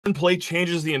play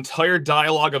changes the entire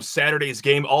dialogue of Saturday's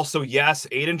game. Also, yes,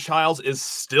 Aidan Chiles is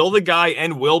still the guy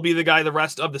and will be the guy the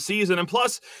rest of the season. And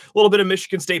plus, a little bit of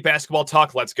Michigan State basketball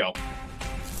talk. Let's go.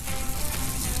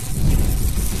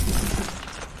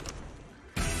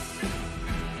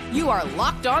 You are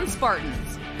Locked On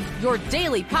Spartans, your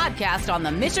daily podcast on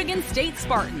the Michigan State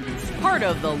Spartans, part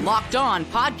of the Locked On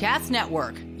Podcast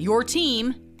Network, your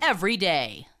team every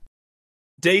day.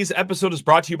 Today's episode is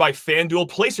brought to you by FanDuel.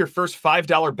 Place your first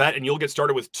 $5 bet and you'll get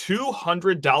started with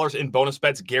 $200 in bonus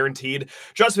bets guaranteed.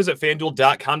 Just visit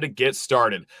FanDuel.com to get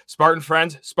started. Spartan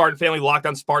friends, Spartan family, Locked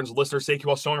On Spartans listeners, thank you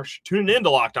all so much for tuning in to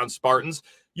Locked On Spartans.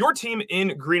 Your team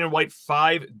in green and white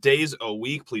 5 days a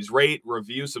week. Please rate,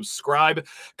 review, subscribe.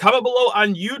 Comment below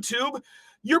on YouTube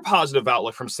your positive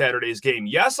outlook from Saturday's game.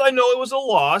 Yes, I know it was a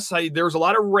loss. There was a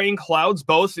lot of rain clouds,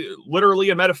 both literally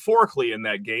and metaphorically in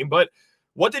that game. But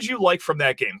what did you like from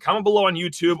that game? Comment below on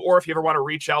YouTube, or if you ever want to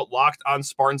reach out,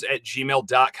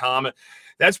 lockedonspartans@gmail.com.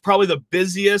 That's probably the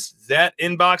busiest that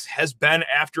inbox has been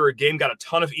after a game. Got a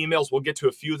ton of emails. We'll get to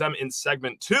a few of them in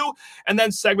segment 2. And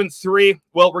then segment 3,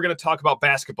 well, we're going to talk about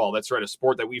basketball. That's right, a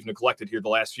sport that we've neglected here the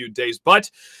last few days.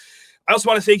 But I also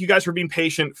want to thank you guys for being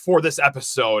patient for this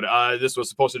episode. This was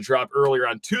supposed to drop earlier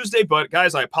on Tuesday, but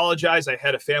guys, I apologize. I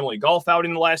had a family golf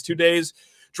outing the last 2 days,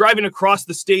 driving across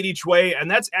the state each way. And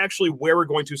that's actually where we're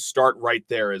going to start right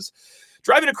there, is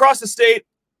driving across the state.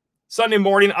 Sunday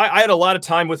morning, I had a lot of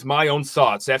time with my own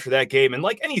thoughts after that game. And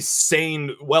like any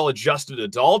sane, well-adjusted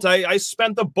adult, I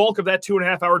spent the bulk of that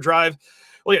 2.5-hour drive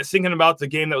thinking about the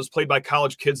game that was played by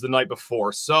college kids the night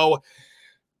before. So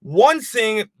one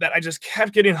thing that I just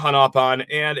kept getting hung up on,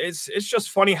 and it's just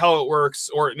funny how it works,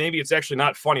 or maybe it's actually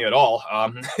not funny at all,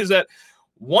 is that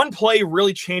one play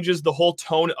really changes the whole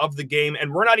tone of the game.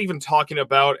 And we're not even talking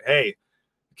about, hey,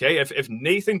 okay, if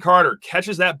Nathan Carter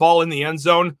catches that ball in the end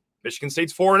zone, Michigan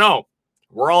State's 4-0.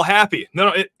 We're all happy.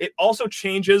 No, it also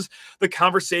changes the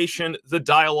conversation, the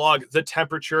dialogue, the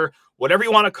temperature, whatever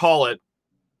you want to call it,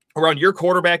 around your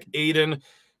quarterback, Aidan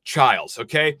Chiles,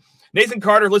 okay? Nathan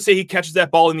Carter, let's say he catches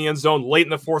that ball in the end zone late in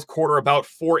the fourth quarter, about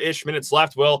 4-ish minutes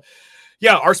left. Well,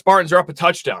 yeah, our Spartans are up a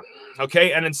touchdown,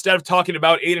 okay? And instead of talking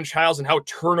about Aidan Chiles and how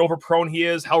turnover prone he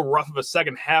is, how rough of a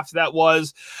second half that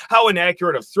was, how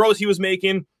inaccurate of throws he was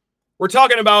making, we're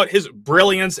talking about his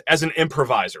brilliance as an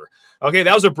improviser. Okay,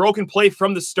 that was a broken play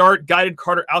from the start, guided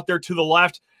Carter out there to the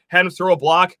left, had him throw a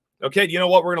block. Okay, you know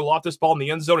what? We're going to loft this ball in the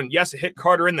end zone. And yes, it hit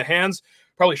Carter in the hands.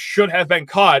 Probably should have been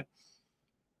caught.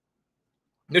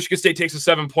 Michigan State takes a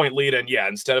 7-point lead. And yeah,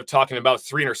 instead of talking about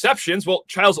 3 interceptions, well,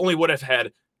 Chiles only would have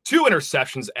had 2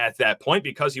 interceptions at that point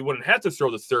because he wouldn't have to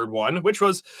throw the third one, which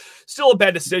was still a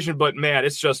bad decision. But man,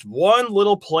 it's just one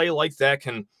little play like that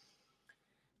can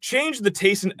change the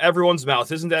taste in everyone's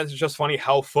mouth. Isn't that just funny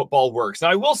how football works? Now,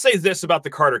 I will say this about the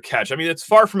Carter catch. I mean, it's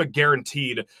far from a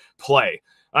guaranteed play.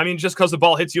 I mean, just because the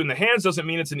ball hits you in the hands doesn't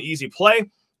mean it's an easy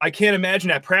play. I can't imagine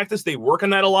at practice they work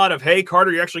on that a lot of, hey,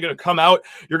 Carter, you're actually going to come out,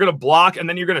 you're going to block, and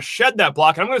then you're going to shed that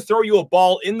block. And I'm going to throw you a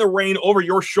ball in the rain over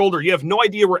your shoulder. You have no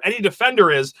idea where any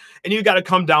defender is, and you got to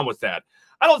come down with that.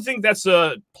 I don't think that's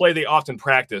a play they often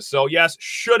practice. So, yes,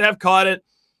 should have caught it.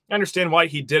 I understand why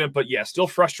he didn't, but yeah, still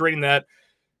frustrating that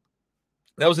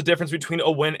that was the difference between a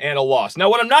win and a loss. Now,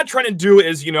 what I'm not trying to do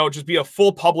is, just be a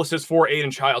full publicist for Aidan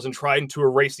Chiles and trying to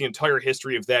erase the entire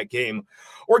history of that game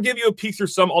or give you a peek through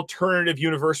some alternative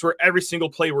universe where every single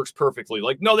play works perfectly.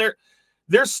 Like, no,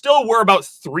 there still were about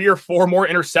 3 or 4 more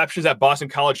interceptions that Boston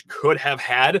College could have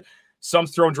had, some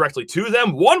thrown directly to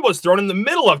them. One was thrown in the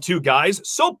middle of 2 guys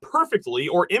so perfectly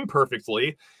or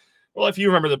imperfectly. Well, if you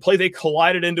remember the play, they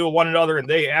collided into one another and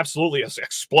they absolutely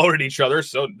exploded each other.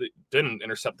 So they didn't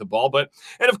intercept the ball.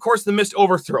 And of course, the missed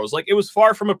overthrows. Like, it was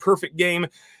far from a perfect game.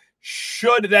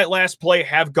 Should that last play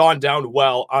have gone down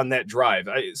well on that drive?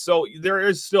 So there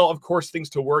is still, of course, things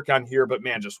to work on here. But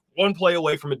man, just one play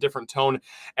away from a different tone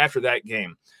after that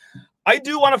game. I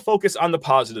do want to focus on the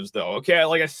positives, though. Okay,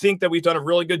 I think that we've done a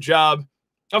really good job.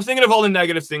 I'm thinking of all the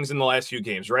negative things in the last few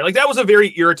games, right? Like, that was a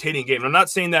very irritating game. I'm not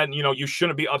saying that, you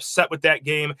shouldn't be upset with that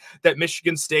game, that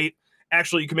Michigan State,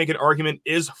 actually, you can make an argument,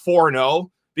 is 4-0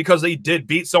 because they did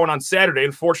beat someone on Saturday.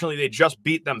 Unfortunately, they just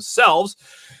beat themselves.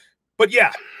 But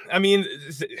yeah, I mean,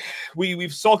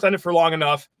 we've sulked on it for long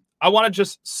enough. I want to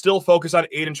just still focus on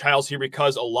Aidan Chiles here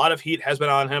because a lot of heat has been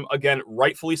on him. Again,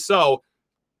 rightfully so.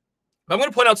 I'm going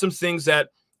to point out some things that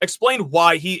explain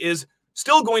why he is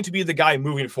still going to be the guy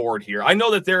moving forward here. I know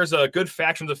that there's a good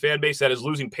faction of the fan base that is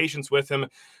losing patience with him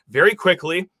very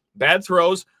quickly. Bad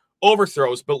throws,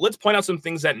 overthrows. But let's point out some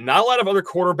things that not a lot of other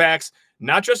quarterbacks,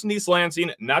 not just in East Lansing,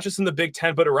 not just in the Big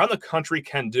Ten, but around the country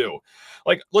can do.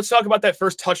 Like, let's talk about that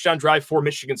first touchdown drive for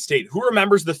Michigan State. Who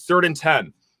remembers the 3rd and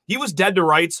 10? He was dead to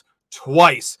rights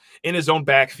twice in his own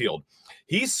backfield.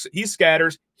 He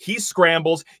scatters, he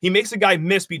scrambles, he makes a guy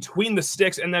miss between the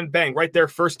sticks, and then bang, right there,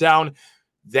 first down.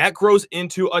 That grows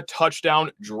into a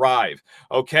touchdown drive,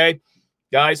 okay?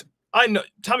 Guys, I know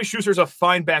Tommy Schuster's a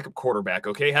fine backup quarterback,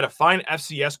 okay? Had a fine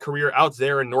FCS career out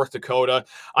there in North Dakota.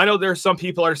 I know there's some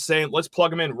people are saying, let's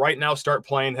plug him in right now, start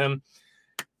playing him.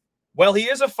 Well, he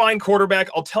is a fine quarterback.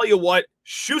 I'll tell you what,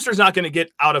 Schuster's not going to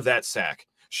get out of that sack.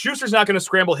 Schuster's not going to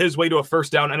scramble his way to a first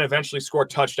down and eventually score a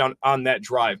touchdown on that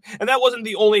drive. And that wasn't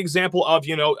the only example of,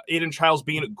 Aidan Chiles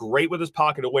being great with his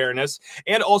pocket awareness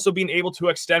and also being able to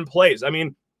extend plays. I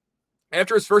mean,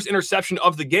 after his first interception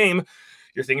of the game,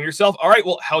 you're thinking to yourself, all right,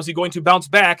 well, how's he going to bounce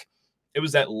back? It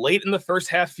was that late in the first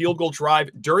half field goal drive.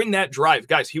 During that drive,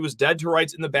 guys, he was dead to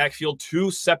rights in the backfield 2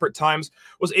 separate times,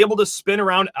 was able to spin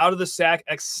around out of the sack,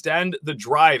 extend the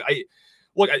drive.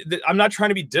 I'm not trying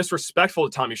to be disrespectful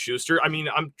to Tommy Schuster. I mean,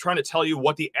 I'm trying to tell you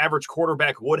what the average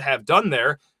quarterback would have done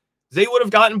there. They would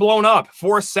have gotten blown up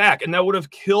for a sack, and that would have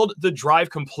killed the drive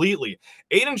completely.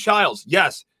 Aidan Chiles,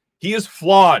 yes, he is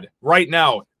flawed right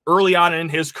now, early on in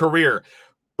his career,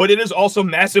 but it is also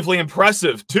massively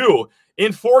impressive, too,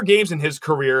 in 4 games in his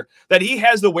career that he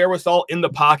has the wherewithal in the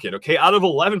pocket, okay? Out of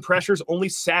 11 pressures, only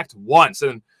sacked once,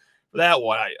 and that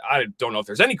one, I don't know if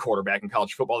there's any quarterback in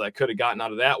college football that could have gotten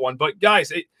out of that one. But,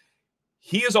 guys,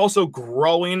 he is also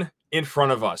growing in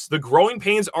front of us. The growing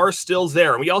pains are still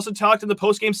there. And we also talked in the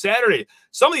postgame Saturday.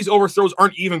 Some of these overthrows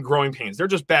aren't even growing pains. They're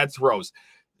just bad throws.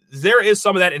 There is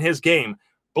some of that in his game.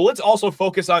 But let's also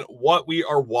focus on what we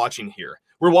are watching here.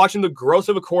 We're watching the growth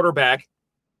of a quarterback,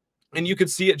 and you can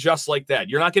see it just like that.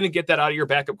 You're not going to get that out of your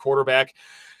backup quarterback.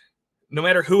 No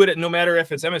matter no matter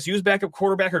if it's MSU's backup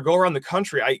quarterback or go around the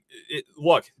country,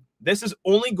 look, this is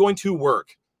only going to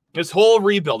work. This whole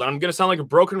rebuild, and I'm going to sound like a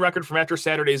broken record from after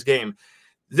Saturday's game.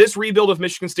 This rebuild of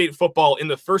Michigan State football in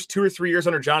the first 2 or 3 years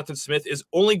under Jonathan Smith is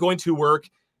only going to work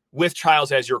with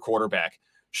Chiles as your quarterback.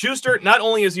 Schuster, not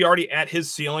only is he already at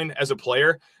his ceiling as a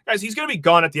player, guys, he's going to be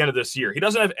gone at the end of this year. He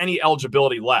doesn't have any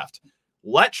eligibility left.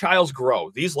 Let Chiles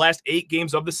grow these last 8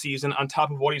 games of the season on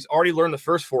top of what he's already learned the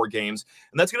first 4 games.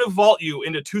 And that's going to vault you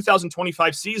into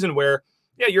 2025 season where,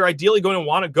 yeah, you're ideally going to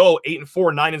want to go 8-4,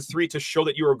 9-3 to show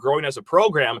that you are growing as a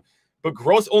program. But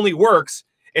growth only works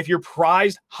if your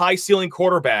prized high ceiling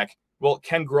quarterback, well,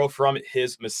 can grow from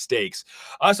his mistakes.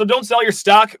 So don't sell your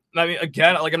stock. I mean,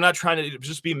 again, I'm not trying to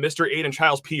just be Mr. Aidan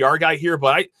Chiles PR guy here,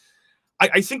 but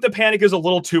I think the panic is a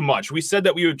little too much. We said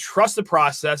that we would trust the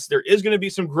process. There is going to be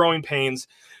some growing pains.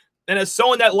 And as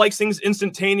someone that likes things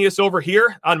instantaneous over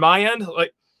here on my end,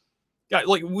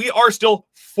 we are still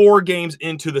 4 games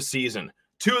into the season,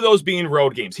 2 of those being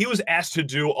road games. He was asked to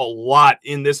do a lot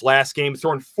in this last game,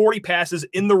 throwing 40 passes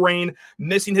in the rain,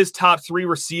 missing his top 3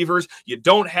 receivers. You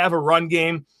don't have a run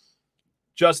game.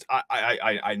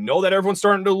 I know that everyone's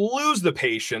starting to lose the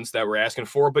patience that we're asking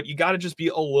for, but you got to just be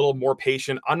a little more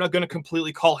patient. I'm not going to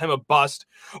completely call him a bust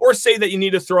or say that you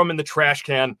need to throw him in the trash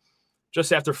can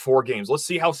just after 4 games. Let's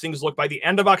see how things look by the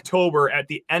end of October at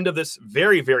the end of this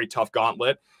very, very tough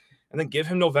gauntlet, and then give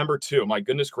him November too. My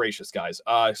goodness gracious, guys.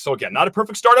 So again, not a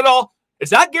perfect start at all.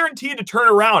 It's not guaranteed to turn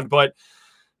around, but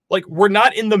we're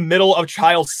not in the middle of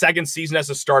Chiles' second season as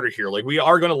a starter here. We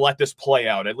are going to let this play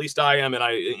out. At least I am, and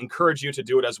I encourage you to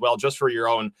do it as well, just for your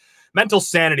own mental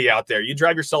sanity out there. You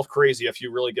drive yourself crazy if you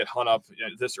really get hung up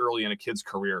this early in a kid's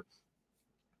career.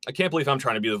 I can't believe I'm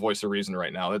trying to be the voice of reason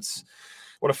right now. That's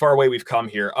what a far way we've come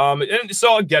here. And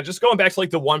so again, just going back to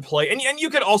the one play, and you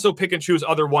could also pick and choose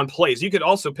other one plays. You could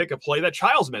also pick a play that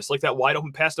Chiles missed, like that wide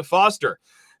open pass to Foster.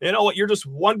 You know what? You're just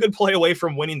one good play away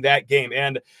from winning that game.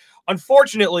 And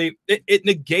unfortunately, it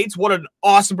negates what an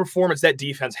awesome performance that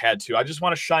defense had to. I just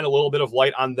want to shine a little bit of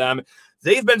light on them.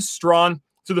 They've been strong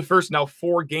through the first now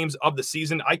 4 games of the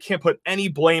season. I can't put any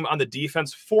blame on the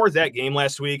defense for that game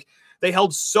last week. They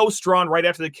held so strong right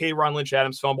after the Ron Lynch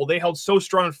Adams fumble. They held so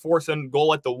strong in 4th and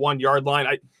goal at the 1-yard line.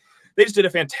 They just did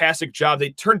a fantastic job. They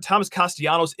turned Thomas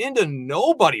Castellanos into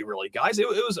nobody, really, guys. It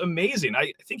was amazing.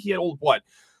 I think he had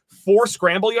 4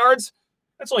 scramble yards.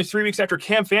 That's only 3 weeks after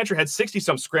Cam Fancher had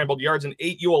 60-some scrambled yards and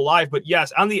 8 U alive. But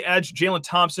yes, on the edge, Jalen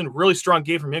Thompson, really strong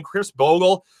game from him. Chris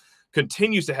Bogle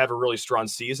continues to have a really strong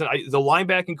season. The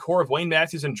linebacking core of Wayne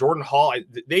Matthews and Jordan Hall,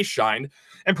 they shined.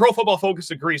 And Pro Football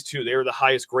Focus agrees, too. They were the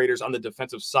highest graders on the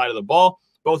defensive side of the ball,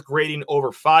 both grading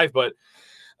over 5. But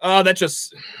that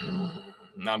just –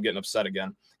 now I'm getting upset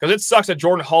again. Because it sucks that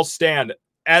Jordan Hall's stand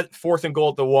at 4th and goal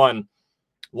at the 1,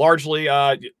 largely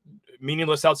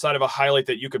meaningless outside of a highlight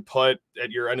that you could put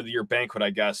at your end of the year banquet, I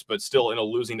guess, but still in a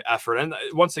losing effort. And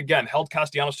once again, held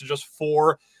Castellanos to just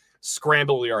 4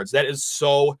 scramble yards. That is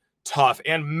so tough.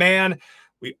 And man,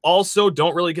 We also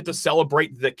don't really get to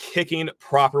celebrate the kicking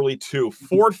properly, too.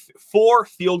 Four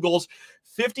field goals,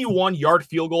 51-yard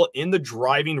field goal in the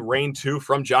driving rain, too,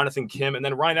 from Jonathan Kim. And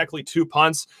then Ryan Eckley, 2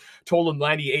 punts, total of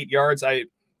 98 yards.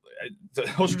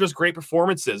 Those are just great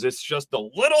performances. It's just the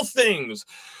little things,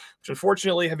 which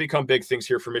unfortunately have become big things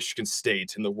here for Michigan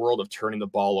State in the world of turning the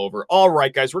ball over. All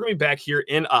right, guys, we're going to be back here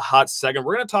in a hot second.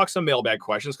 We're going to talk some mailbag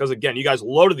questions because, again, you guys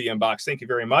loaded the inbox. Thank you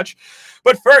very much.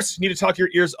 But first, you need to talk your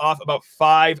ears off about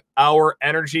 5 Hour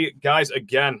Energy. Guys,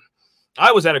 again,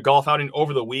 I was at a golf outing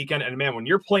over the weekend, and, man, when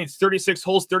you're playing 36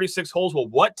 holes, well,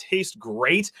 what tastes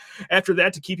great after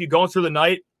that to keep you going through the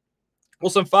night? Well,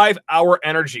 some 5 Hour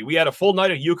Energy. We had a full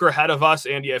night of euchre ahead of us,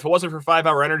 and yeah, if it wasn't for 5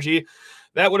 Hour Energy,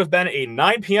 that would have been a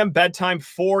 9 p.m. bedtime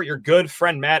for your good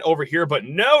friend Matt over here. But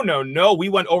no. We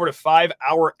went over to 5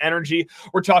 Hour Energy.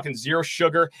 We're talking 0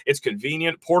 sugar. It's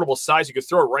convenient, portable size. You can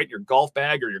throw it right in your golf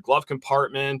bag or your glove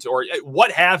compartment or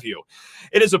what have you.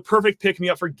 It is a perfect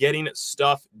pick-me-up for getting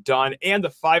stuff done. And the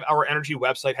 5 Hour Energy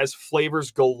website has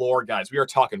flavors galore, guys. We are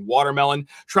talking watermelon,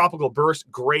 tropical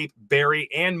burst, grape, berry,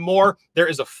 and more. There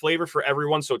is a flavor for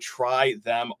everyone, so try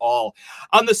them all.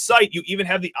 On the site, you even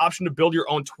have the option to build your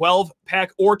own 12-pack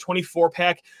or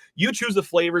 24-pack. You choose the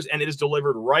flavors, and it is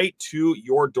delivered right to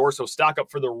your door. So stock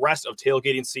up for the rest of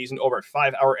tailgating season over at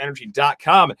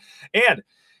 5hourenergy.com. And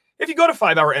if you go to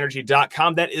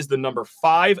 5hourenergy.com, that is the number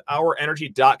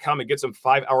 5hourenergy.com, and get some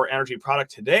 5 Hour Energy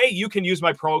product today. You can use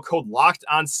my promo code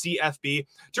LOCKEDONCFB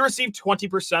to receive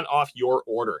 20% off your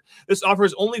order. This offer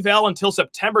is only valid until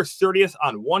September 30th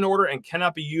on one order and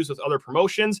cannot be used with other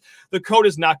promotions. The code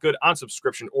is not good on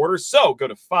subscription orders, so go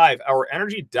to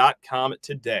 5hourenergy.com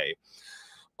today.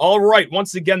 All right,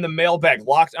 once again, the mailbag,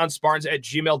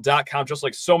 lockedonspartans@gmail.com, just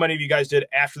like so many of you guys did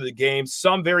after the game.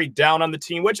 Some very down on the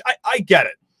team, which I get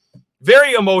it.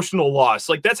 Very emotional loss.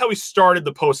 Like, that's how we started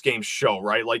the post-game show,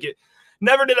 right? Like,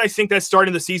 never did I think that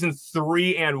starting the season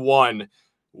 3-1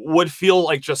 would feel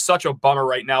like just such a bummer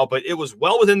right now, but it was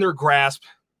well within their grasp.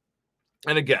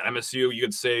 And again, MSU, you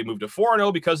could say, moved to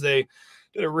 4-0 because they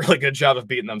did a really good job of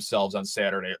beating themselves on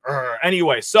Saturday.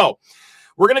 Anyway, so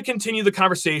we're going to continue the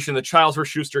conversation, the Chiles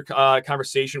versus Schuster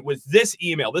conversation, with this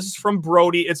email. This is from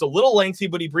Brody. It's a little lengthy,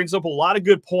 but he brings up a lot of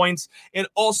good points and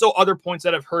also other points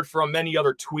that I've heard from many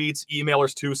other tweets,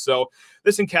 emailers too. So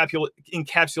this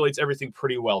encapsulates everything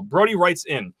pretty well. Brody writes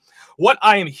in, what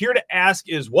I am here to ask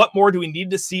is, what more do we need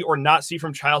to see or not see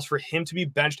from Chiles for him to be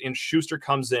benched and Schuster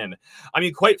comes in? I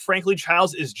mean, quite frankly,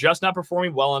 Chiles is just not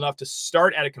performing well enough to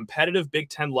start at a competitive Big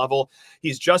Ten level.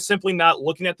 He's just simply not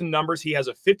looking at the numbers. He has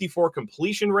a 54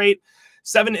 completion rate,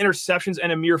 7 interceptions,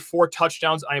 and a mere 4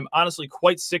 touchdowns. I am honestly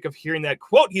quite sick of hearing that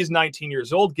quote. He's 19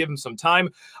 years old. Give him some time.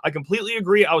 I completely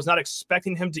agree. I was not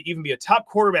expecting him to even be a top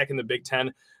quarterback in the Big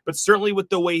Ten, but certainly with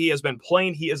the way he has been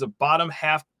playing, he is a bottom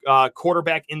half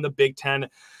quarterback in the Big Ten.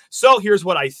 So here's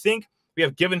what I think. We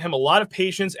have given him a lot of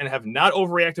patience and have not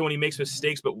overreacted when he makes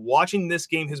mistakes, but watching this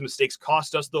game, his mistakes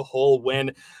cost us the whole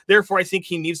win. Therefore, I think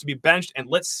he needs to be benched, and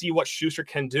let's see what Schuster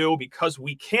can do, because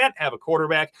we can't have a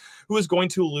quarterback who is going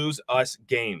to lose us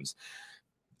games.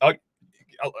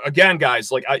 Again, guys,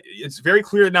 it's very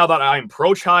clear now that I'm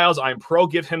pro Chiles. I'm pro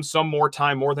give him some more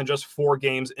time, more than just 4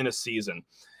 games in a season.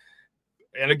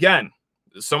 And again,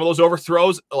 some of those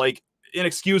overthrows,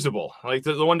 inexcusable, like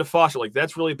the one to Foster,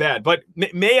 that's really bad. But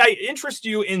may I interest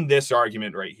you in this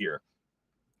argument right here,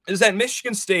 is that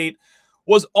Michigan State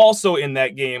was also in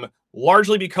that game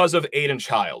largely because of Aidan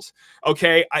Chiles.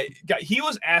 Okay, he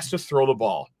was asked to throw the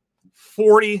ball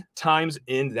 40 times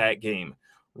in that game.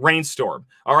 Rainstorm.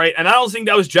 All right. And I don't think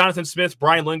that was Jonathan Smith,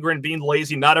 Brian Lindgren being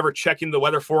lazy, not ever checking the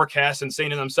weather forecast and saying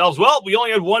to themselves, well, we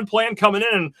only had one plan coming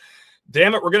in, and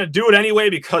damn it, we're going to do it anyway,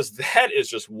 because that is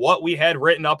just what we had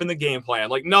written up in the game plan.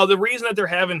 No, the reason that they're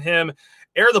having him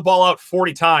air the ball out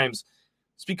 40 times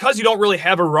is because you don't really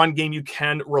have a run game you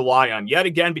can rely on. Yet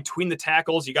again, between the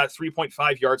tackles, you got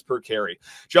 3.5 yards per carry.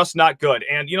 Just not good.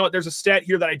 And you know what? There's a stat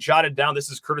here that I jotted down. This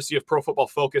is courtesy of Pro Football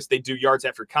Focus. They do yards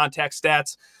after contact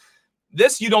stats.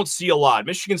 This you don't see a lot.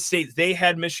 Michigan State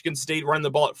running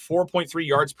the ball at 4.3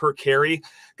 yards per carry.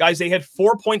 Guys, they had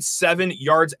 4.7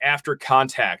 yards after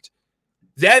contact.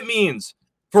 That means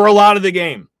for a lot of the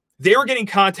game, they were getting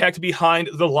contact behind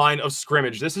the line of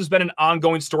scrimmage. This has been an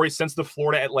ongoing story since the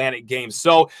Florida Atlantic game.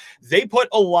 So they put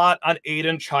a lot on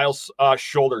Aidan Chiles'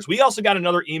 shoulders. We also got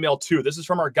another email too. This is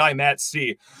from our guy, Matt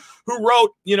C., who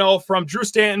wrote, from Drew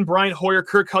Stanton, Brian Hoyer,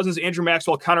 Kirk Cousins, Andrew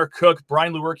Maxwell, Connor Cook,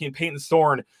 Brian Lewerke, and Peyton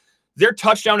Thorne, their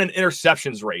touchdown and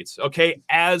interceptions rates, okay,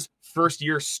 as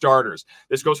first-year starters.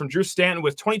 This goes from Drew Stanton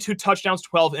with 22 touchdowns,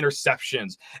 12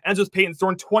 interceptions. Ends with Peyton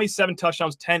Thorne, 27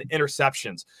 touchdowns, 10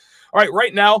 interceptions. All right,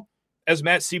 right now, as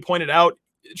Matt C. pointed out,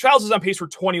 Chiles is on pace for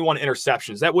 21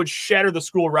 interceptions. That would shatter the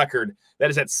school record that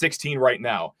is at 16 right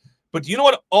now. But do you know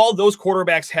what all those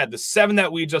quarterbacks had? The 7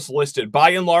 that we just listed,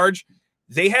 by and large,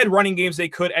 they had running games they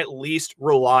could at least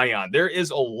rely on. There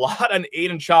is a lot on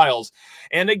Aidan Chiles.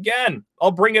 And again,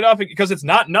 I'll bring it up because it's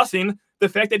not nothing. The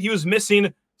fact that he was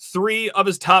missing 3 of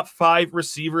his top 5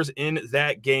 receivers in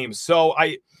that game. So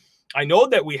I know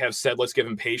that we have said, let's give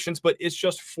him patience, but it's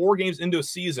just 4 games into a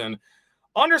season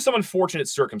under some unfortunate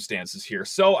circumstances here.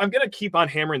 So I'm going to keep on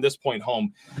hammering this point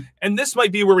home. And this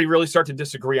might be where we really start to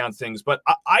disagree on things. But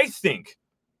I think,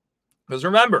 because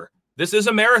remember, this is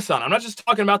a marathon. I'm not just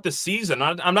talking about the season.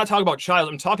 I'm not talking about Chiles.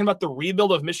 I'm talking about the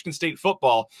rebuild of Michigan State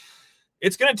football.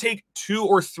 It's going to take 2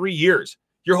 or 3 years.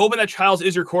 You're hoping that Chiles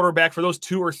is your quarterback for those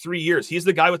 2 or 3 years. He's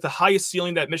the guy with the highest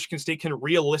ceiling that Michigan State can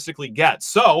realistically get.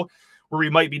 So where we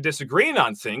might be disagreeing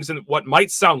on things and what might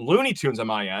sound Looney Tunes on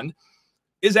my end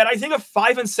is that I think a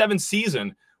 5-7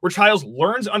 season where Chiles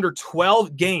learns under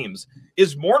 12 games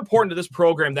is more important to this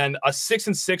program than a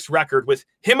 6-6 record with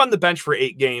him on the bench for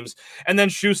 8 games and then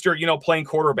Schuster, playing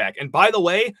quarterback. And by the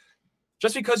way,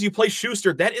 just because you play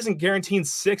Schuster, that isn't guaranteeing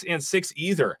 6-6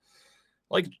 either.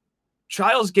 Like,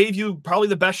 Chiles gave you probably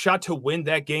the best shot to win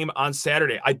that game on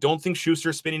Saturday. I don't think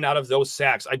Schuster's spinning out of those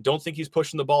sacks. I don't think he's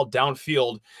pushing the ball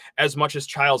downfield as much as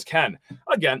Chiles can.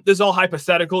 Again, this is all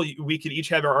hypothetical. We could each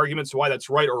have our arguments why that's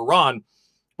right or wrong.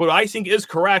 What I think is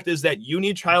correct is that you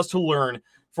need Chiles to learn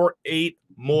for 8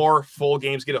 more full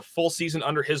games, get a full season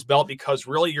under his belt, because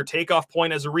really your takeoff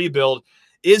point as a rebuild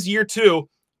is year 2,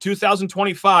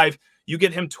 2025. You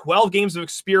get him 12 games of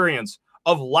experience,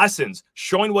 of lessons,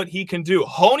 showing what he can do,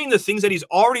 honing the things that he's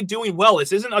already doing well.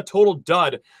 This isn't a total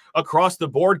dud across the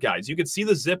board, guys. You can see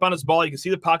the zip on his ball. You can see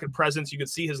the pocket presence. You can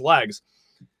see his legs.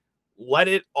 Let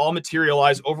it all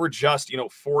materialize over just,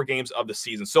 4 games of the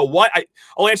season. So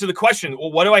I'll answer the question.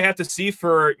 Well, what do I have to see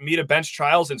for me to bench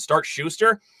Chiles and start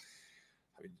Schuster?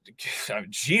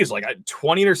 Geez,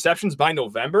 20 interceptions by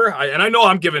November. And I know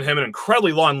I'm giving him an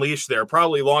incredibly long leash there,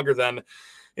 probably longer than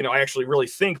I actually really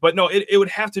think. But no, it would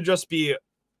have to just be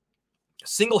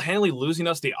single-handedly losing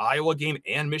us the Iowa game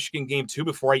and Michigan game too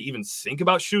before I even think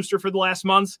about Schuster for the last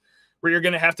months, where you're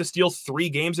going to have to steal 3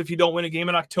 games if you don't win a game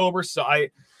in October. So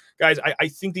I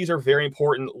think these are very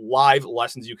important live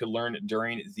lessons you can learn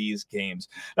during these games.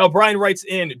 Now, Brian writes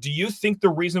in, do you think the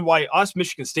reason why us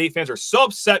Michigan State fans are so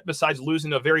upset, besides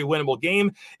losing a very winnable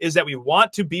game, is that we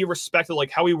want to be respected like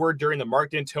how we were during the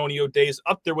Mark D'Antonio days,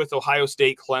 up there with Ohio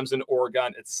State, Clemson,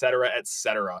 Oregon, et cetera, et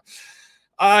cetera?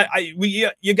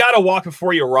 You got to walk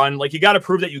before you run. You got to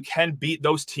prove that you can beat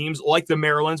those teams like the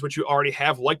Marylands, which you already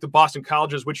have, like the Boston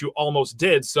Colleges, which you almost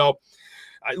did. So,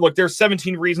 look, there's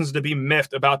 17 reasons to be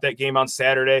miffed about that game on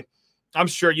Saturday. I'm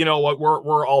sure,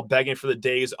 we're all begging for the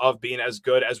days of being as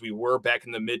good as we were back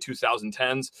in the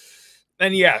mid-2010s.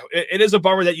 And yeah, it is a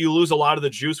bummer that you lose a lot of the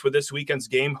juice with this weekend's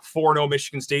game, 4-0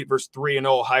 Michigan State versus 3-0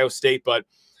 Ohio State. But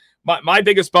my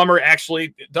biggest bummer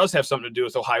actually does have something to do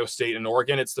with Ohio State and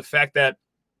Oregon. It's the fact that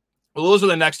those are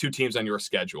the next 2 teams on your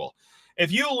schedule.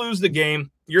 If you lose the game,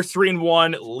 you're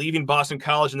 3-1, leaving Boston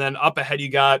College, and then up ahead you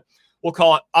got, we'll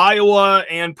call it Iowa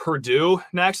and Purdue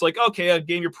next. Okay, a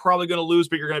game you're probably going to lose,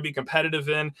 but you're going to be competitive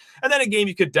in. And then a game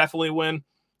you could definitely win.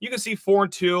 You can see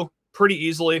 4-2 pretty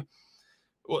easily.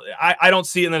 Well, I don't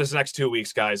see it in this next 2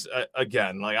 weeks, guys.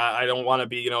 Again, I don't want to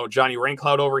be, Johnny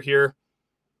Raincloud over here.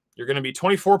 You're going to be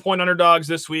 24-point underdogs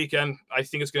this week, and I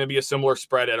think it's going to be a similar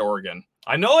spread at Oregon.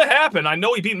 I know it happened. I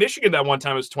know we beat Michigan that one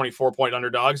time as 24-point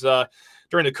underdogs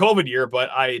during the COVID year, but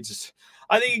I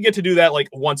think you get to do that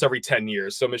once every 10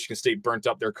 years. So Michigan State burnt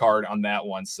up their card on that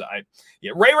one side.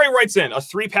 Yeah, Ray writes in a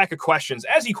 3-pack of questions,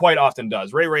 as he quite often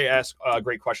does. Ray asks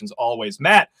great questions always.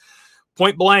 Matt,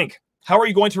 point blank, how are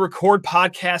you going to record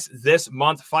podcasts this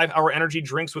month? 5-hour energy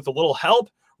drinks with a little help?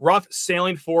 Rough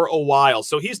sailing for a while.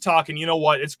 So he's talking, you know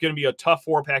what? It's going to be a tough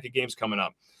 4-pack of games coming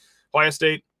up. Ohio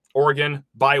State, Oregon,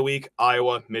 bye week,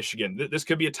 Iowa, Michigan. This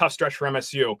could be a tough stretch for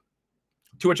MSU.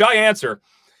 To which I answer,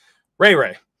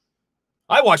 Ray,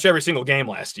 I watched every single game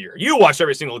last year. You watched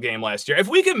every single game last year. If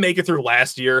we can make it through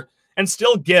last year and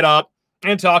still get up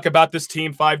and talk about this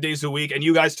team 5 days a week, and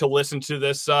you guys to listen to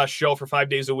this show for 5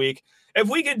 days a week, if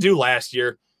we could do last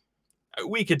year,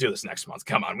 we could do this next month.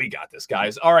 Come on, we got this,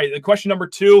 guys. All right, the question number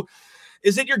 2,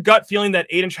 is it your gut feeling that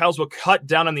Aidan Chiles will cut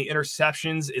down on the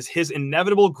interceptions? Is his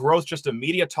inevitable growth just a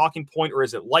media talking point, or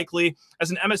is it likely?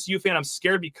 As an MSU fan, I'm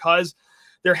scared because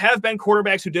there have been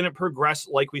quarterbacks who didn't progress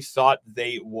like we thought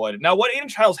they would. Now, what Aidan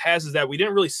Chiles has is that we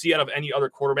didn't really see out of any other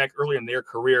quarterback early in their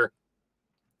career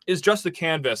is just the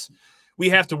canvas we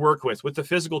have to work with the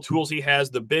physical tools he has,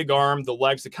 the big arm, the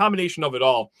legs, the combination of it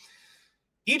all.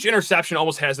 each interception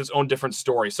almost has its own different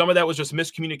story. Some of that was just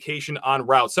miscommunication on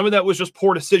route. Some of that was just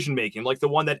poor decision-making, like the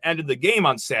one that ended the game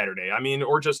on Saturday. I mean,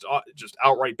 or just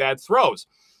outright bad throws.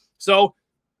 So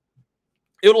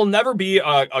it'll never be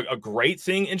a great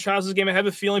thing in Chiles' game, I have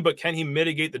a feeling, but can he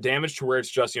mitigate the damage to where it's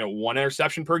just, one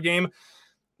interception per game?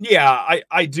 Yeah,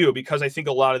 I do, because I think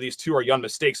a lot of these too are young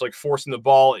mistakes, like forcing the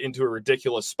ball into a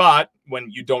ridiculous spot when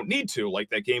you don't need to,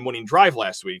 like that game-winning drive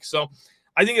last week. So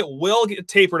I think it will get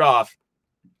tapered off.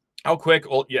 How quick?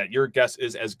 Well, yeah, your guess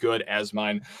is as good as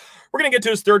mine. We're going to get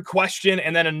to his third question,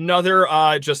 and then another,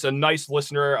 just a nice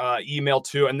listener email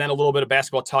too, and then a little bit of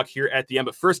basketball talk here at the end.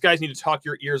 But first, guys, need to talk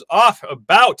your ears off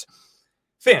about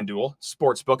FanDuel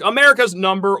Sportsbook, America's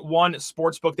 #1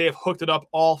 sportsbook. They have hooked it up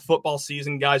all football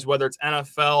season, guys, whether it's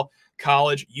NFL,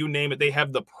 college, you name it. They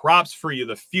have the props for you,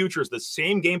 the futures, the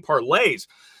same game parlays,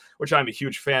 which I'm a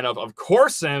huge fan of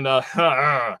course, and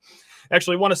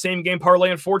actually won a same game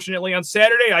parlay, unfortunately, on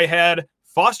Saturday. I had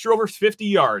Foster over 50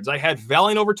 yards. I had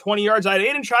Valiant over 20 yards. I had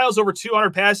Aidan Chiles over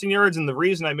 200 passing yards, and the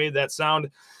reason I made that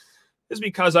sound is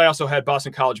because I also had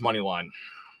Boston College money line.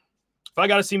 If I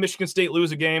got to see Michigan State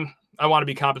lose a game, I want to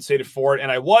be compensated for it, and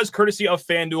I was, courtesy of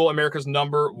FanDuel, America's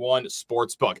 #1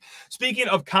 sportsbook. Speaking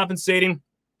of compensating,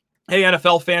 hey,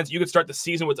 NFL fans, you could start the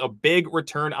season with a big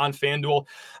return on FanDuel,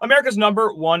 America's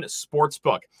 #1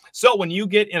 sportsbook. So when you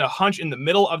get in a hunch in the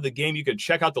middle of the game, you can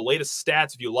check out the latest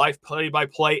stats, view live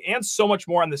play-by-play, and so much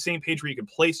more on the same page where you can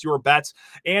place your bets,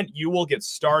 and you will get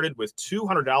started with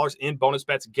 $200 in bonus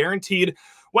bets guaranteed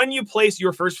when you place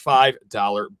your first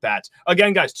 $5 bet.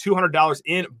 Again, guys, $200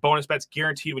 in bonus bets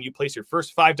guaranteed when you place your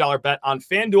first $5 bet on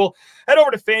FanDuel. Head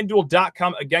over to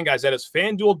FanDuel.com. Again, guys, that is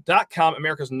FanDuel.com,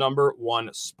 America's #1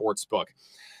 sportsbook.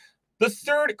 The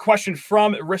third question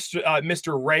from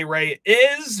Mr. Ray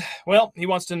is, well, he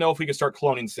wants to know if we can start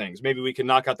cloning things. Maybe we can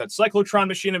knock out that cyclotron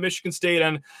machine at Michigan State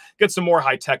and get some more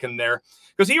high tech in there.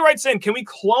 Because he writes in, can we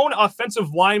clone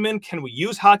offensive linemen? Can we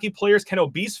use hockey players? Can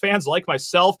obese fans like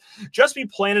myself just be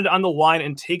planted on the line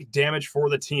and take damage for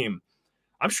the team?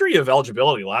 I'm sure you have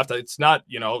eligibility left. It's not,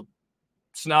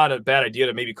 it's not a bad idea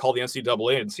to maybe call the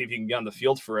NCAA and see if you can get on the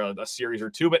field for a series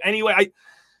or two. But anyway,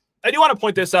 I do want to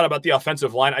point this out about the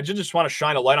offensive line. I just want to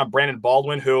shine a light on Brandon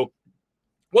Baldwin, who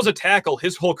was a tackle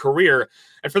his whole career,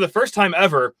 and for the first time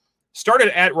ever, started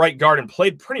at right guard and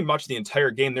played pretty much the entire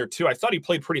game there too. I thought he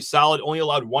played pretty solid, only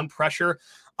allowed one pressure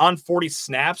on 40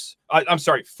 snaps.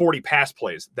 40 pass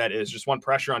plays. That is just one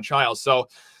pressure on Chiles. So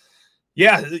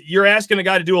yeah, you're asking a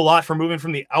guy to do a lot for moving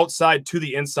from the outside to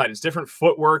the inside. It's different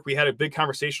footwork. We had a big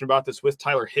conversation about this with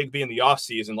Tyler Higbee in the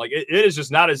offseason. Like it is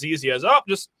just not as easy as,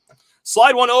 just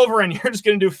slide one over and you're just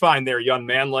going to do fine there, young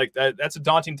man. Like that's a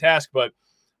daunting task, but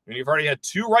when you've already had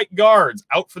 2 right guards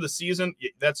out for the season,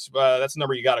 that's a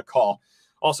number you got to call.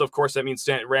 Also, of course, that means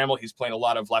Stanton Ramel. He's playing a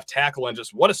lot of left tackle, and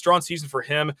just what a strong season for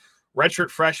him. Redshirt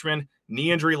freshman,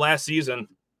 knee injury last season.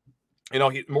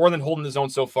 He more than holding his own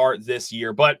so far this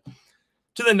year. But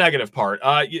to the negative part,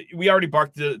 we already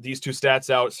barked these two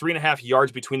stats out. 3.5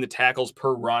 yards between the tackles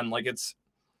per run. Like it's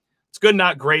good,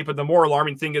 not great, but the more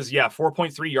alarming thing is,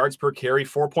 4.3 yards per carry,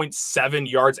 4.7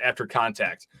 yards after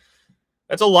contact.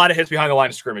 That's a lot of hits behind the line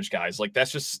of scrimmage, guys. Like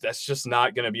that's just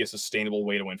not going to be a sustainable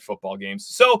way to win football games.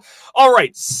 So, all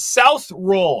right, South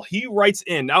Roll, he writes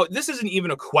in. Now, this isn't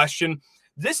even a question.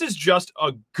 This is just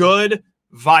a good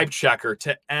vibe checker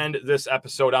to end this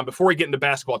episode on before we get into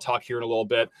basketball talk here in a little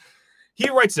bit. He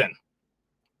writes in,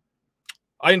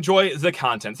 I enjoy the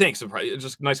content. Thanks.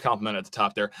 Just a nice compliment at the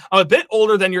top there. I'm a bit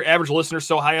older than your average listener,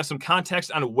 so I have some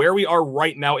context on where we are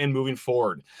right now and moving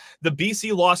forward. The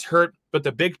BC loss hurt, but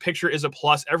the big picture is a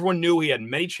plus. Everyone knew we had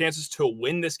many chances to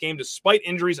win this game despite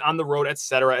injuries on the road,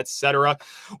 etc., etc.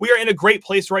 We are in a great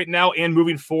place right now and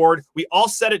moving forward. We all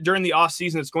said it during the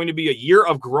offseason. It's going to be a year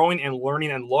of growing and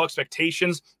learning and low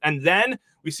expectations. And then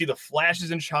we see the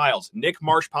flashes in Chiles, Nick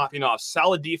Marsh popping off,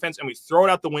 solid defense, and we throw it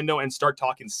out the window and start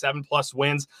talking 7+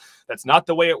 wins. That's not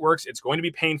the way it works. It's going to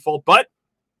be painful, but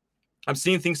I'm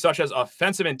seeing things such as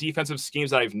offensive and defensive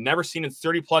schemes that I've never seen in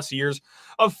 30+ years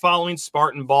of following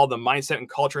Spartan ball. The mindset and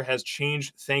culture has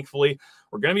changed, thankfully.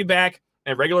 We're going to be back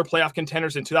and regular playoff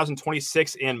contenders in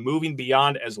 2026 and moving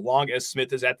beyond as long as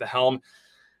Smith is at the helm.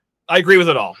 I agree with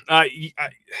it all.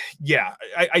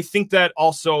 I think that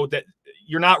also that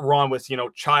you're not wrong with,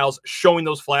 Chiles showing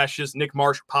those flashes, Nick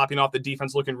Marsh popping off, the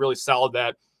defense looking really solid,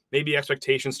 that maybe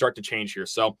expectations start to change here.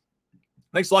 So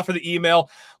thanks a lot for the email.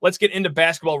 Let's get into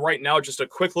basketball right now. Just a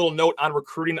quick little note on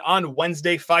recruiting. On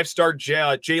Wednesday, 5-star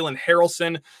Jalen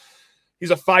Harrelson.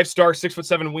 He's a 5-star,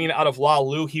 6'7" wing out of La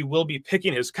Lu. He will be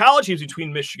picking his college. He's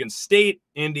between Michigan State,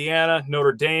 Indiana,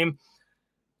 Notre Dame.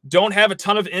 Don't have a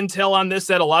ton of intel on this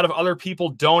that a lot of other people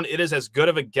don't. It is as good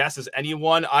of a guess as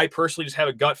anyone. I personally just have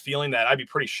a gut feeling that I'd be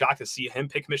pretty shocked to see him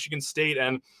pick Michigan State.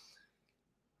 And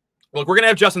look, we're going to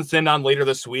have Justin Thin on later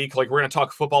this week. Like, we're going to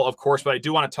talk football, of course, but I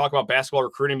do want to talk about basketball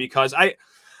recruiting because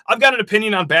I've got an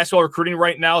opinion on basketball recruiting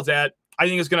right now that I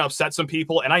think is going to upset some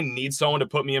people, and I need someone to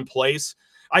put me in place.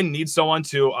 I need someone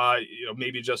to,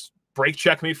 maybe just break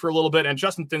check me for a little bit, and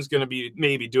Justin Thin's going to be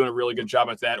maybe doing a really good job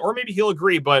at that, or maybe he'll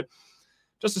agree, but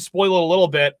just to spoil it a little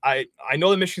bit, I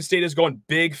know that Michigan State is going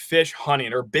big fish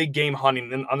hunting or big game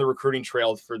hunting on the recruiting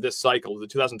trail for this cycle, the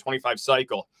 2025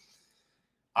 cycle.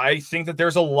 I think that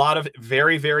there's a lot of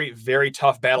very, very, very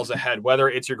tough battles ahead, whether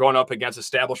it's you're going up against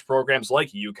established programs like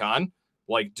UConn,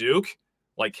 like Duke,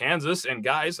 like Kansas, and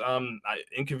guys,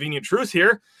 inconvenient truth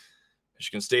here,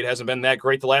 Michigan State hasn't been that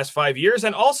great the last 5 years.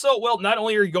 And also, well, not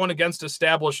only are you going against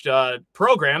established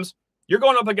programs, you're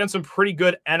going up against some pretty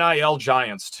good NIL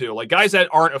giants too, like guys that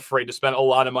aren't afraid to spend a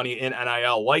lot of money in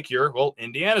NIL, like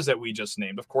Indiana's that we just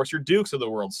named, of course, your Dukes of the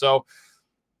world. So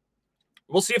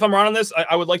we'll see if I'm wrong on this.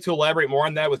 I would like to elaborate more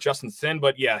on that with Justin Thin,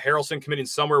 but yeah, Harrelson committing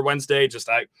somewhere Wednesday.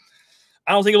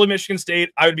 I don't think it'll be Michigan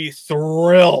State. I would be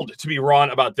thrilled to be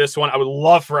wrong about this one. I would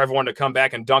love for everyone to come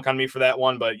back and dunk on me for that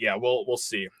one, but yeah, we'll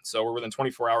see. So we're within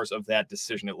 24 hours of that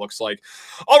decision, it looks like.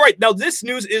 All right, now this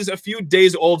news is a few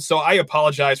days old, so I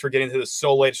apologize for getting to this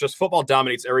so late. It's just football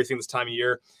dominates everything this time of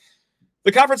year.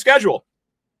 The conference schedule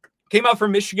came out for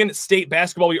Michigan State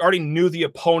basketball. We already knew the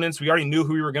opponents. We already knew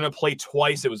who we were going to play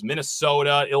twice. It was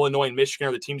Minnesota, Illinois, and Michigan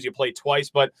are the teams you play twice,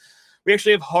 but we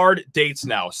actually have hard dates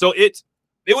now. So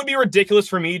it would be ridiculous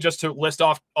for me just to list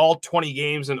off all 20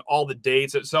 games and all the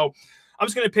dates. So I'm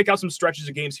just going to pick out some stretches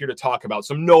of games here to talk about,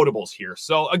 some notables here.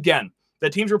 So again, the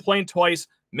teams we're playing twice,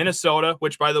 Minnesota,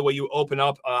 which, by the way, you open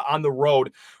up on the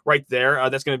road right there.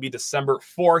 That's going to be December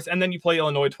 4th. And then you play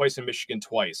Illinois twice and Michigan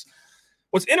twice.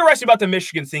 What's interesting about the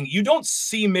Michigan thing, you don't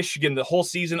see Michigan the whole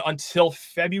season until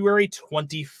February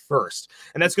 21st.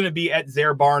 And that's going to be at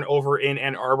their barn over in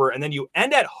Ann Arbor. And then you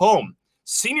end at home.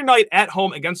 Senior night at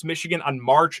home against Michigan on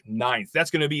March 9th.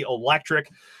 That's going to be electric.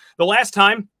 The last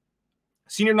time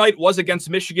senior night was against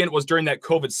Michigan was during that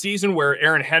COVID season where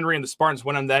Aaron Henry and the Spartans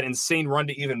went on that insane run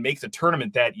to even make the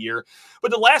tournament that year.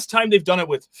 But the last time they've done it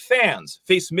with fans,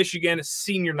 face Michigan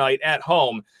senior night at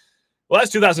home, well,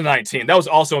 that's 2019. That was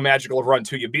also a magical run,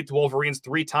 too. You beat the Wolverines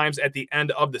 3 times at the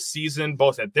end of the season,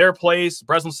 both at their place,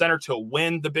 Breslin Center, to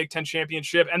win the Big Ten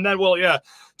championship, and then, to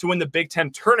win the Big Ten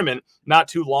tournament not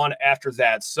too long after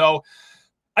that. So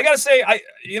I got to say,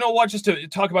 just to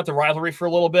talk about the rivalry for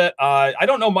a little bit, I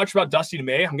don't know much about Dusty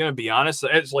May. I'm going to be honest.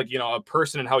 It's like, a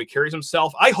person and how he carries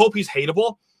himself. I hope he's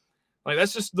hateable. Like,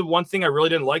 that's just the one thing I really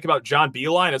didn't like about John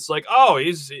Beilein. It's like,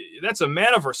 that's a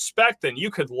man of respect, and you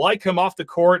could like him off the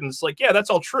court. And it's like, yeah, that's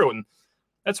all true. And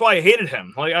that's why I hated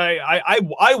him. Like,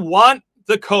 I want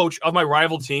the coach of my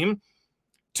rival team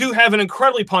to have an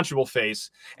incredibly punchable face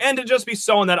and to just be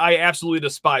someone that I absolutely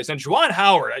despise. And Juwan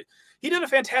Howard, he did a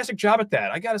fantastic job at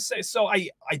that, I got to say. So I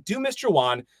do miss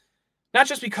Juwan, not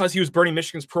just because he was burning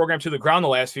Michigan's program to the ground the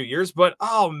last few years, but,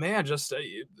 just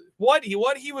what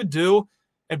he would do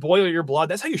and boil your blood.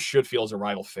 That's how you should feel as a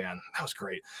rival fan. That was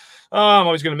great. I'm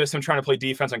always going to miss him trying to play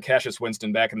defense on Cassius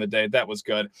Winston back in the day. That was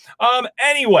good.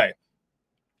 Anyway,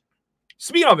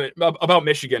 speaking of it, about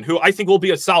Michigan, who I think will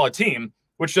be a solid team,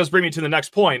 which does bring me to the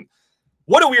next point.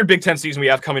 What a weird Big Ten season we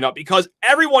have coming up, because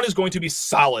everyone is going to be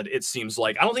solid, it seems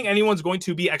like. I don't think anyone's going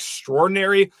to be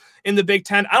extraordinary in the Big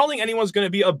Ten. I don't think anyone's going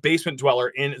to be a basement dweller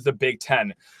in the Big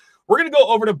Ten. We're going to go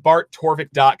over to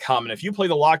BartTorvik.com, and if you play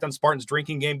the Locked on Spartans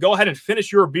drinking game, go ahead and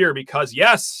finish your beer, because,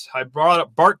 yes, I brought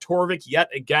up Bart Torvik yet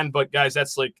again, but, guys,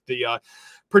 that's like the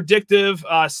predictive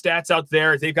stats out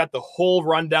there. They've got the whole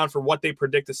rundown for what they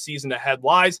predict the season ahead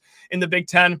lies in the Big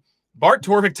Ten.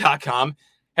 BartTorvik.com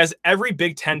has every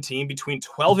Big Ten team between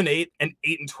 12-8 and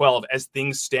 8-12 as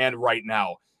things stand right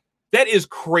now. That is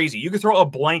crazy. You could throw a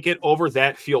blanket over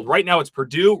that field. Right now, it's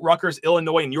Purdue, Rutgers,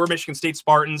 Illinois, and your Michigan State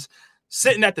Spartans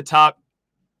sitting at the top.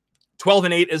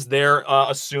 12-8 is their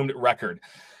assumed record.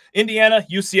 Indiana,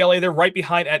 UCLA, they're right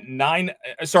behind at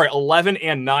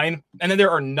 11-9. And then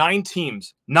there are 9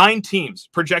 teams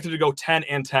projected to go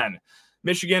 10-10.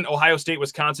 Michigan, Ohio State,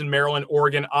 Wisconsin, Maryland,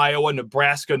 Oregon, Iowa,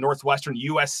 Nebraska, Northwestern,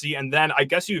 USC, and then I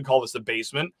guess you could call this the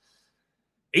basement.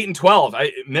 8-12,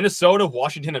 Minnesota,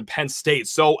 Washington, and Penn State.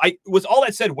 So with all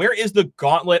that said, where is the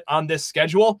gauntlet on this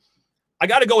schedule? I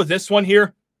got to go with this one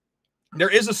here. There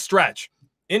is a stretch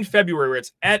in February where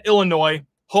it's at Illinois,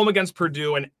 home against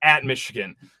Purdue, and at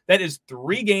Michigan. That is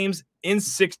 3 games in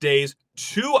 6 days,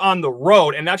 2 on the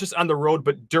road, and not just on the road,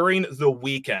 but during the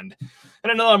weekend.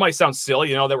 And I know that might sound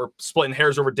silly, that we're splitting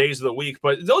hairs over days of the week,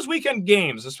 but those weekend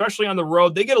games, especially on the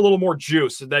road, they get a little more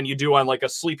juice than you do on like a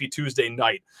sleepy Tuesday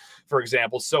night, for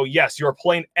example. So yes, you're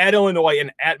playing at Illinois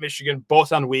and at Michigan,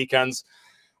 both on weekends,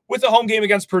 with a home game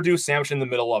against Purdue sandwiched in the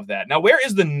middle of that. Now, where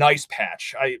is the nice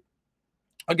patch?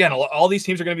 Again, all these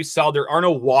teams are going to be solid. There are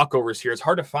no walkovers here. It's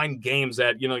hard to find games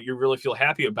that, you really feel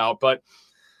happy about, but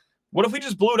what if we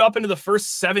just blew it up into the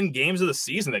first 7 games of the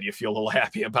season that you feel a little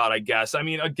happy about, I guess? I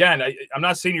mean, again, I'm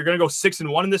not saying you're going to go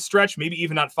 6-1 in this stretch, maybe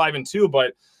even not 5-2,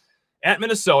 but at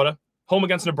Minnesota, home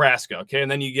against Nebraska, okay? And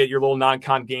then you get your little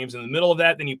non-con games in the middle of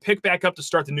that. Then you pick back up to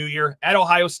start the new year at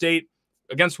Ohio State,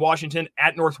 against Washington,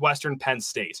 at Northwestern, Penn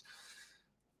State.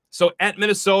 So at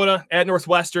Minnesota, at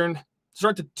Northwestern,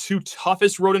 start the 2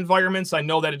 toughest road environments. I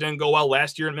know that it didn't go well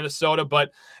last year in Minnesota,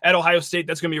 but at Ohio State,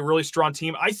 that's going to be a really strong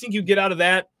team. I think you get out of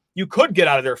that. You could get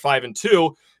out of there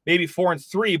 5-2, maybe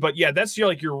 4-3, but yeah, that's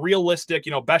your realistic,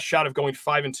 best shot of going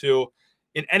 5-2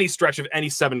 in any stretch of any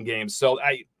 7 games. So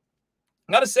I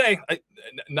gotta say,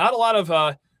 not a lot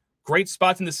of great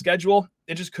spots in the schedule.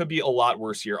 It just could be a lot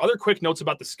worse here. Other quick notes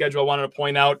about the schedule I wanted to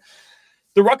point out.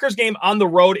 The Rutgers game on the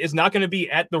road is not going to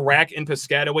be at the Rack in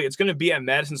Piscataway. It's going to be at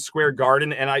Madison Square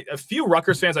Garden. And a few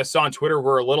Rutgers fans I saw on Twitter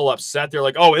were a little upset. They're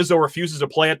like, oh, Izzo refuses to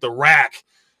play at the Rack.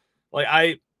 Like,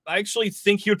 I actually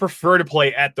think he would prefer to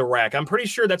play at the Rack. I'm pretty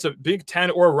sure that's a Big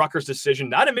Ten or Rutgers decision,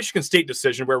 not a Michigan State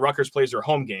decision where Rutgers plays their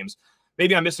home games.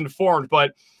 Maybe I'm misinformed,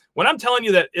 but when I'm telling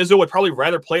you that Izzo would probably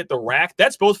rather play at the Rack,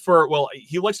 that's both for,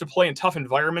 he likes to play in tough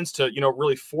environments to,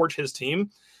 really forge his team.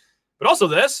 But also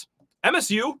this,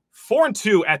 MSU,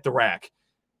 4-2 at the Rack.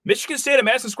 Michigan State at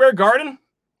Madison Square Garden,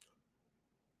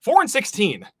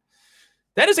 4-16.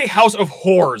 That is a house of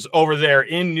horrors over there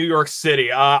in New York City.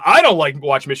 I don't like to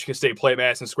watch Michigan State play at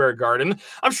Madison Square Garden.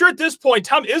 I'm sure at this point,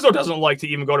 Tom Izzo doesn't like to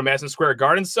even go to Madison Square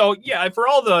Garden. So, yeah, for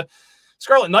all the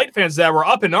Scarlet Knight fans that were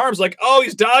up in arms, like, oh,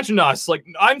 he's dodging us. Like,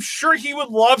 I'm sure he would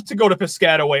love to go to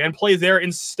Piscataway and play there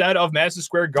instead of Madison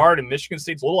Square Garden, Michigan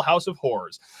State's little house of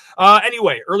horrors.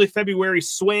 Anyway, early in February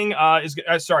is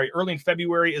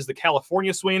the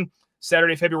California swing.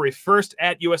 Saturday, February 1st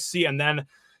at USC, and then a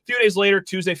few days later,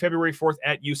 Tuesday, February 4th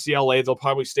at UCLA. They'll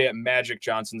probably stay at Magic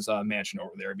Johnson's mansion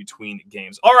over there between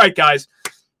games. All right, guys.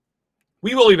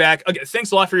 We will be back. Again,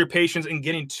 thanks a lot for your patience in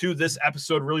getting to this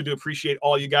episode. Really do appreciate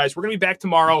all you guys. We're going to be back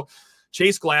tomorrow.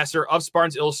 Chase Glasser of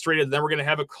Spartans Illustrated. Then we're going to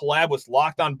have a collab with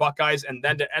Locked On Buckeyes. And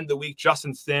then to end the week,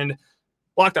 Justin Thinn,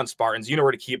 Locked On Spartans. You know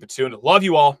where to keep it tuned. Love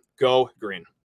you all. Go green.